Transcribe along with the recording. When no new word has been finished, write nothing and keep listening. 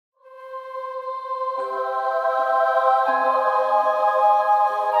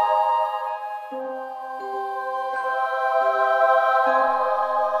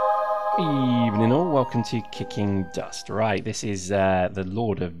welcome to Kicking Dust. Right, this is the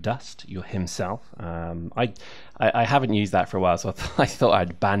Lord of Dust, himself. I haven't used that for a while, so I thought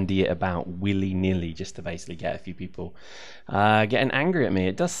I'd bandy it about willy-nilly just to basically get a few people getting angry at me.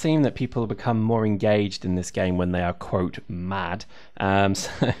 It does seem that people have become more engaged in this game when they are, quote, mad.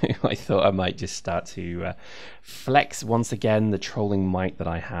 So I thought I might just start to flex once again the trolling might that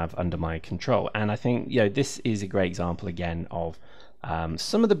I have under my control. And I think, this is a great example again of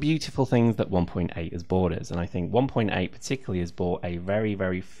some of the beautiful things that 1.8 has brought us. And I think 1.8 particularly has brought a very,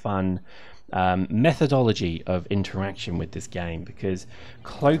 very fun methodology of interaction with this game, because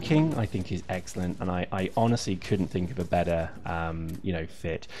cloaking I think is excellent, and I honestly couldn't think of a better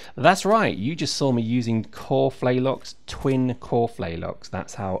fit. That's right, you just saw me using core flaylocks, twin core flaylocks.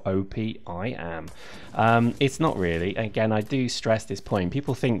 That's how OP I am. It's not really. Again, I do stress this point.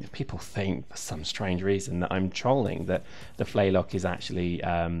 People think for some strange reason that I'm trolling, that the flaylock is actually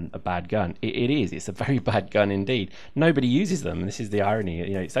a bad gun. It is. It's a very bad gun indeed. Nobody uses them. This is the irony.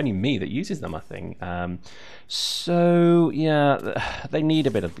 It's only me that uses them, I think. So yeah, they need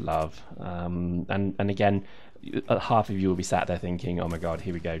a bit of love. And again, half of you will be sat there thinking, oh my god,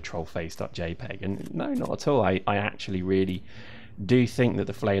 here we go, trollface.jpg. And no, not at all. I actually really do think that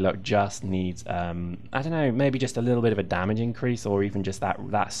the flaylock just needs I don't know, maybe just a little bit of a damage increase, or even just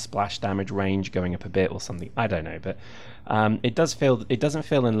that splash damage range going up a bit or something. I don't know, but it doesn't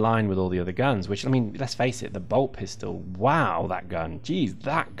feel in line with all the other guns, which, I mean, let's face it, the bolt pistol, wow, that gun, geez,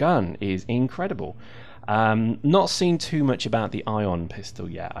 that gun is incredible. Not seen too much about the ion pistol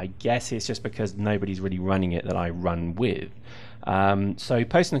yet. I guess it's just because nobody's really running it that I run with. So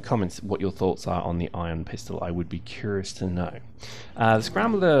post in the comments what your thoughts are on the ion pistol. I would be curious to know. The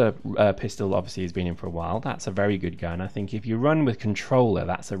Scrambler pistol obviously has been in for a while. That's a very good gun. I think if you run with controller,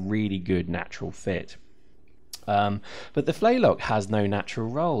 that's a really good natural fit. But the flaylock has no natural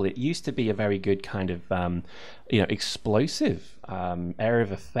role. It used to be a very good kind of explosive area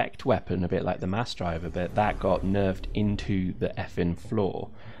of effect weapon, a bit like the mass driver, but that got nerfed into the effing floor.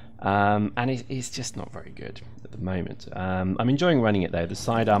 And it's just not very good at the moment. I'm enjoying running it though. The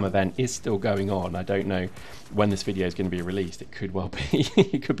sidearm event is still going on. I don't know when this video is going to be released. It could well be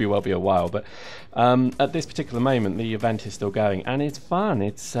it could well be a while, but at this particular moment the event is still going, and it's fun.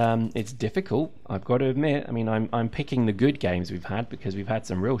 It's difficult, I've got to admit. I mean, I'm picking the good games we've had, because we've had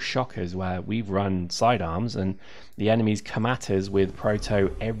some real shockers where we've run sidearms and the enemies come at us with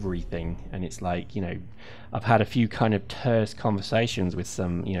proto everything, and it's like, I've had a few kind of terse conversations with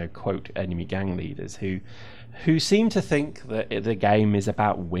some, quote, enemy gang leaders who seem to think that the game is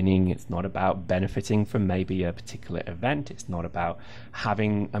about winning. It's not about benefiting from maybe a particular event. It's not about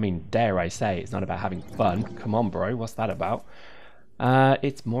having, I mean, dare I say, it's not about having fun. Come on, bro, what's that about?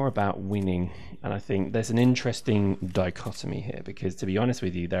 It's more about winning. And I think there's an interesting dichotomy here, because to be honest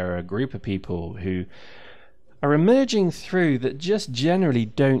with you, there are a group of people who are emerging through that just generally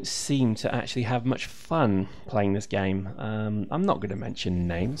don't seem to actually have much fun playing this game. I'm not going to mention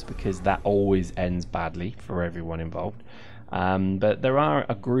names because that always ends badly for everyone involved. But there are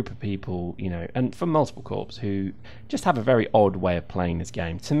a group of people, and from multiple corps, who just have a very odd way of playing this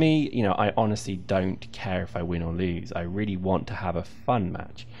game. To me, I honestly don't care if I win or lose. I really want to have a fun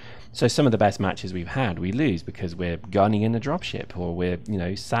match. So some of the best matches we've had, we lose because we're gunning in a dropship, or we're,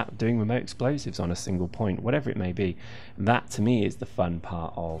 sat doing remote explosives on a single point, whatever it may be. That, to me, is the fun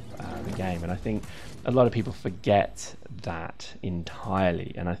part of the game. And I think a lot of people forget that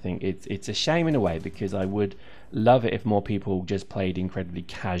entirely. And I think it's a shame in a way, because I would love it if more people just played incredibly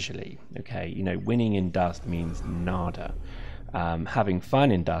casually. Okay, winning in Dust means nada. Having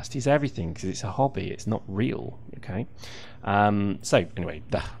fun in Dust is everything, because it's a hobby, it's not real. Okay, so anyway,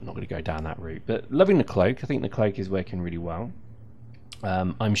 I'm not going to go down that route, but loving the cloak. I think the cloak is working really well.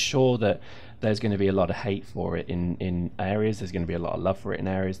 I'm sure that there's going to be a lot of hate for it in areas. There's going to be a lot of love for it in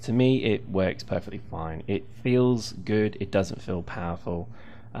areas. To me, it works perfectly fine. It feels good. It doesn't feel powerful,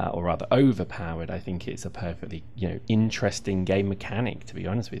 or rather overpowered. I think it's a perfectly interesting game mechanic, to be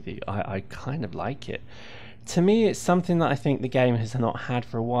honest with you. I kind of like it. To me, it's something that I think the game has not had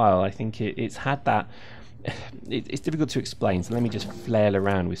for a while. I think it's had that. It's difficult to explain, so let me just flail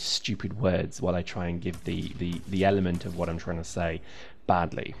around with stupid words while I try and give the element of what I'm trying to say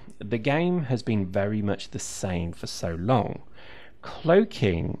badly. The game has been very much the same for so long.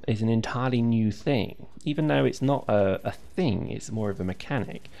 Cloaking is an entirely new thing. Even though it's not a thing, it's more of a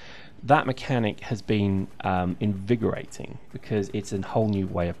mechanic. That mechanic has been invigorating, because it's a whole new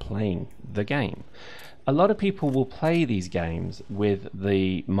way of playing the game. A lot of people will play these games with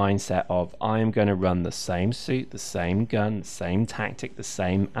the mindset of, I'm going to run the same suit, the same gun, the same tactic, the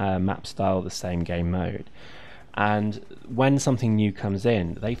same map style, the same game mode. And when something new comes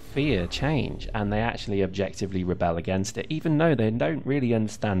in, they fear change, and they actually objectively rebel against it, even though they don't really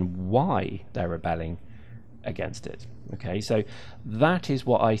understand why they're rebelling against it. Okay, so that is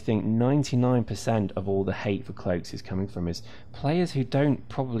what I think 99% of all the hate for cloaks is coming from, is players who don't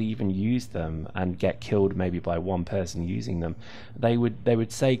probably even use them and get killed maybe by one person using them. They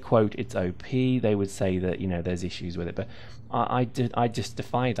would say, quote, it's OP. They would say that, you know, there's issues with it, but I just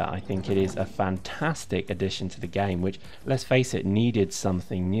defy that. I think it is a fantastic addition to the game, which, let's face it, needed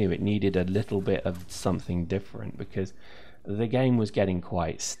something new. It needed a little bit of something different, because the game was getting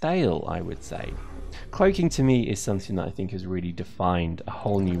quite stale, I would say. Cloaking to me is something that I think has really defined a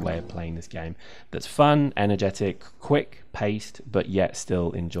whole new way of playing this game, that's fun, energetic, quick paced, but yet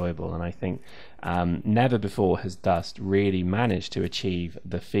still enjoyable. And I think never before has Dust really managed to achieve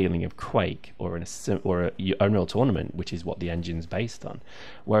the feeling of Quake or a Unreal Tournament, which is what the engine's based on.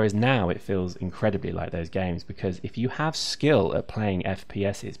 Whereas now it feels incredibly like those games, because if you have skill at playing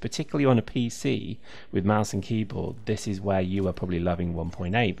FPSs, particularly on a PC with mouse and keyboard, this is where you are probably loving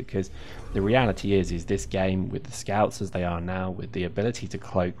 1.8, because the reality is this game, with the scouts as they are now, with the ability to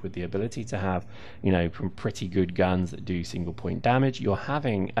cloak, with the ability to have, you know, pretty good guns that do single point damage, you're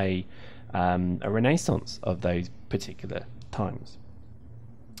having a renaissance of those particular times.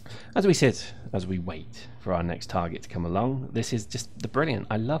 As we sit, as we wait for our next target to come along, this is just the brilliant.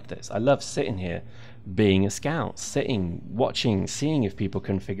 I love this. I love sitting here being a scout, sitting, watching, seeing if people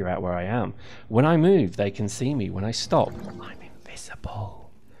can figure out where I am. When I move, they can see me. When I stop, I'm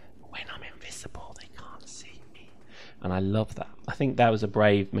invisible. When I'm invisible, they can't see me. And I love that. I think that was a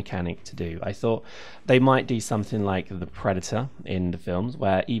brave mechanic to do. I thought they might do something like the Predator in the films,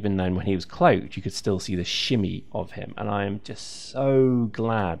 where even then when he was cloaked, you could still see the shimmy of him. And I am just so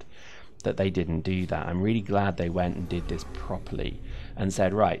glad that they didn't do that. I'm really glad they went and did this properly and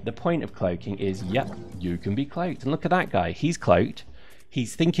said, right, the point of cloaking is, yep, you can be cloaked. And look at that guy. He's cloaked.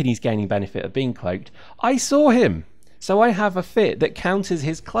 He's thinking he's gaining benefit of being cloaked. I saw him. So I have a fit that counters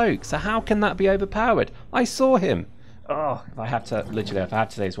his cloak. So how can that be overpowered? I saw him. Oh, if I have to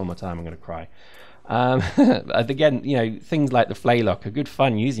say this one more time, I'm going to cry. Again, you know, things like the Flaylock are good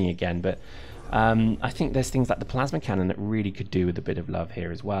fun using again, but I think there's things like the plasma cannon that really could do with a bit of love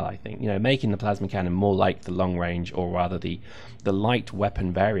here as well. I think, you know, making the plasma cannon more like the long range, or rather the light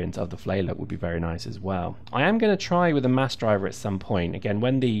weapon variant of the Flaylock, would be very nice as well. I am going to try with a mass driver at some point. Again,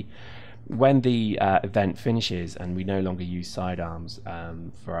 when the event finishes and we no longer use sidearms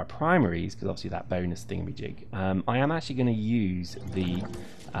for our primaries, because obviously that bonus thingamajig, I am actually going to use the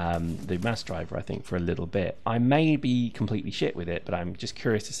mass driver, I think, for a little bit. I may be completely shit with it, but I'm just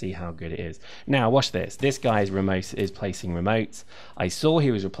curious to see how good it is. Now watch this. This guy is placing remotes. I saw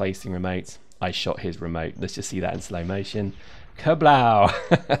he was replacing remotes. I shot his remote. Let's just see that in slow motion. Kablow!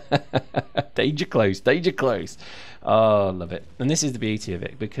 Danger close, danger close. Oh, love it. And this is the beauty of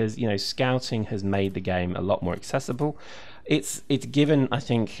it, because, you know, scouting has made the game a lot more accessible. It's given, I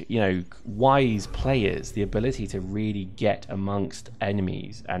think, you know, wise players the ability to really get amongst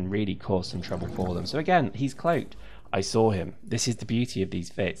enemies and really cause some trouble for them. So again, he's cloaked. I saw him. This is the beauty of these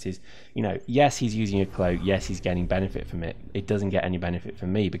fits, is, you know, yes, he's using a cloak, yes, he's getting benefit from it. It doesn't get any benefit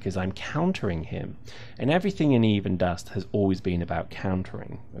from me because I'm countering him. And everything in Eve and Dust has always been about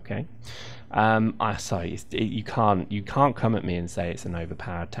countering, okay? Sorry, you can't come at me and say it's an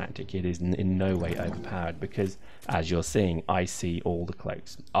overpowered tactic. It is in no way overpowered, because, as you're seeing, I see all the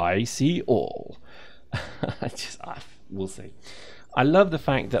cloaks. I see all. We'll see. I love the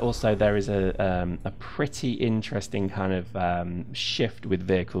fact that also there is a pretty interesting kind of shift with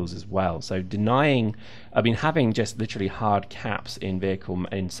vehicles as well. So having just literally hard caps in vehicle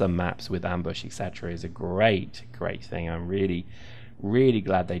in some maps with ambush, etc., is a great thing. I'm really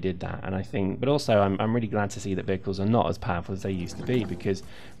glad they did that. And I think, but also I'm really glad to see that vehicles are not as powerful as they used to be, because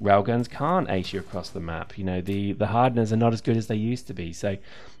railguns can't ace you across the map. You know, the hardeners are not as good as they used to be. So,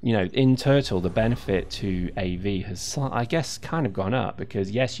 you know, in total, the benefit to AV has, I guess, kind of gone up,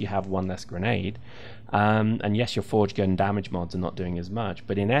 because yes, you have one less grenade, and yes, your forge gun damage mods are not doing as much,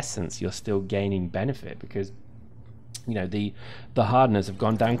 but in essence, you're still gaining benefit, because, you know, the hardeners have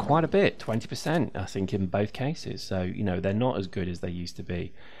gone down quite a bit, 20%, I think, in both cases. So, you know, they're not as good as they used to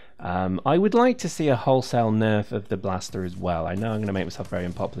be. I would like to see a wholesale nerf of the blaster as well. I know I'm going to make myself very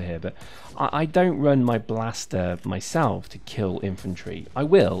unpopular here, but I don't run my blaster myself to kill infantry. I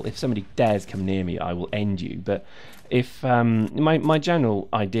will. If somebody dares come near me, I will end you. But if my general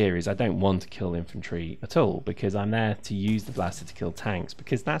idea is I don't want to kill infantry at all, because I'm there to use the blaster to kill tanks,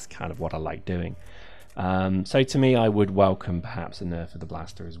 because that's kind of what I like doing. So to me, I would welcome perhaps a nerf of the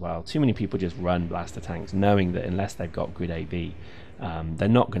blaster as well. Too many people just run blaster tanks knowing that unless they've got good AV, they're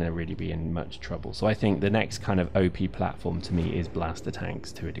not going to really be in much trouble. So I think the next kind of OP platform to me is blaster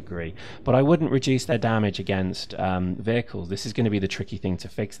tanks to a degree. But I wouldn't reduce their damage against vehicles. This is going to be the tricky thing to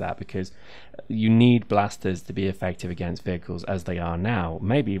fix that, because you need blasters to be effective against vehicles as they are now,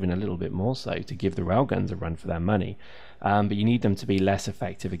 maybe even a little bit more so, to give the railguns a run for their money. But you need them to be less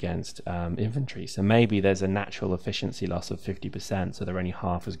effective against infantry. So maybe there's a natural efficiency loss of 50%, so they're only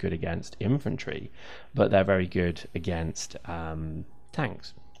half as good against infantry, but they're very good against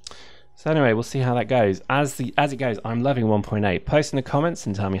tanks. So anyway, we'll see how that goes. As it goes, I'm loving 1.8. Post in the comments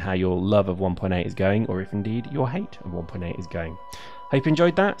and tell me how your love of 1.8 is going, or if indeed your hate of 1.8 is going. Hope you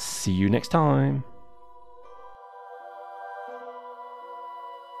enjoyed that. See you next time.